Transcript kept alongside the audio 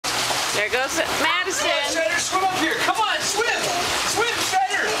There goes Madison. Strider, swim up here. Come on, swim. Swim,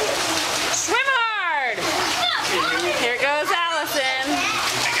 Strider. Swim hard. Here goes Allison.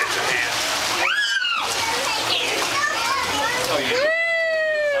 I got your hand. Oh, you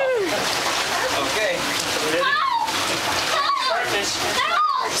okay. Ready? Starfish.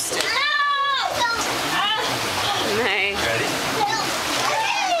 Nice. Ready?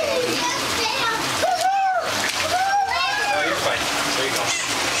 No, you're fine. There you go.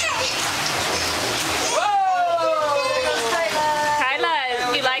 Kyla,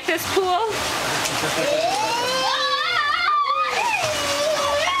 you like this pool?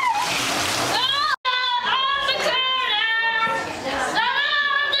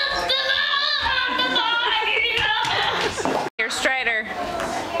 Here's Strider.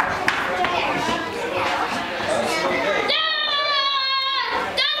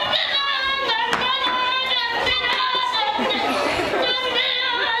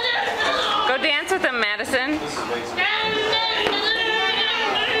 Go dance with him, Madison.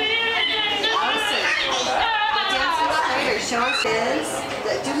 Show us is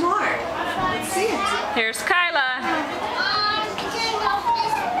that do more. Let's see it. Here's Kyla.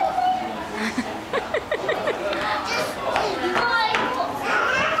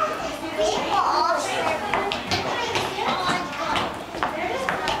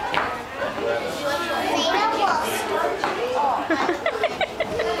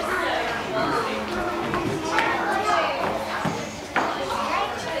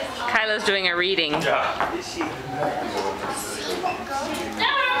 Kyla's doing a reading.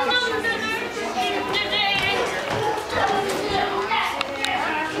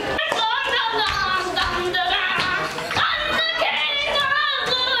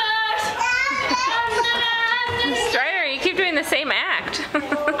 Strider, you keep doing the same act.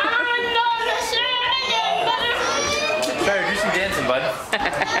 Strider, do some dancing, bud.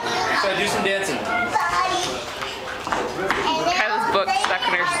 Strider, do some dancing. Kyla's book stuck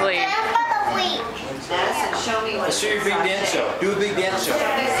in her sleeve. Madison, show me what. Let's show your big dance show. Do a big dance show.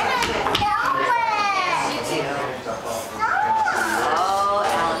 Oh,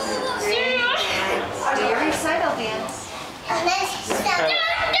 Allison. Do your recital dance.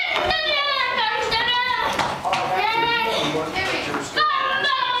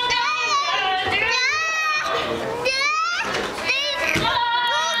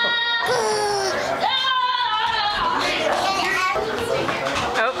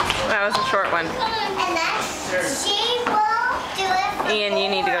 Oh, that was a short one. And then she will do it. Ian, you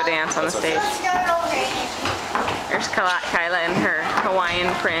need to go dance on the stage. There's Kyla in her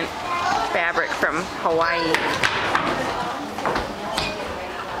Hawaiian print fabric from Hawaii.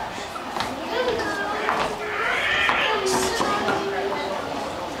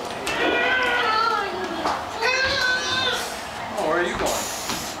 Oh, where are you going?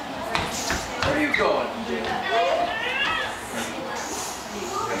 Where are you going?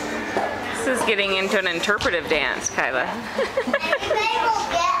 This is getting into an interpretive dance, Kyla. Everybody will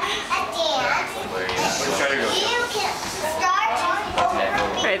get a dance. You can start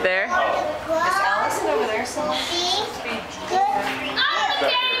over. Right there. Is Allison over there somewhere? Be good.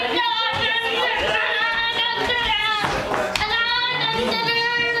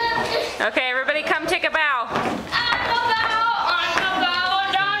 Okay, everybody come take a bow.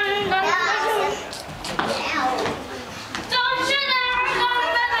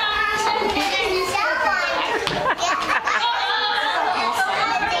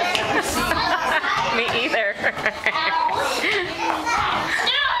 Me either.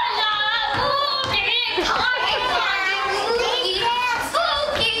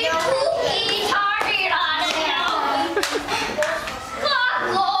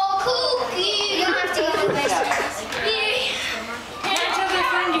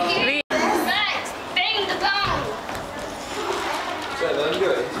 Strider, let him do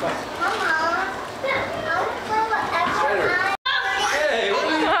it. He's fine. Hey, what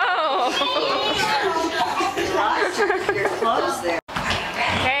are you? Oh. Your clothes there.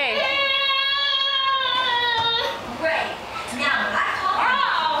 Hey.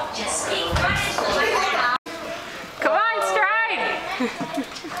 Come on, Stride.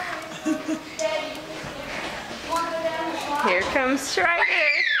 Here comes Strider.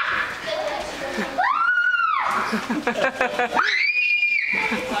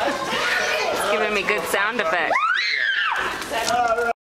 It's giving me good sound effects.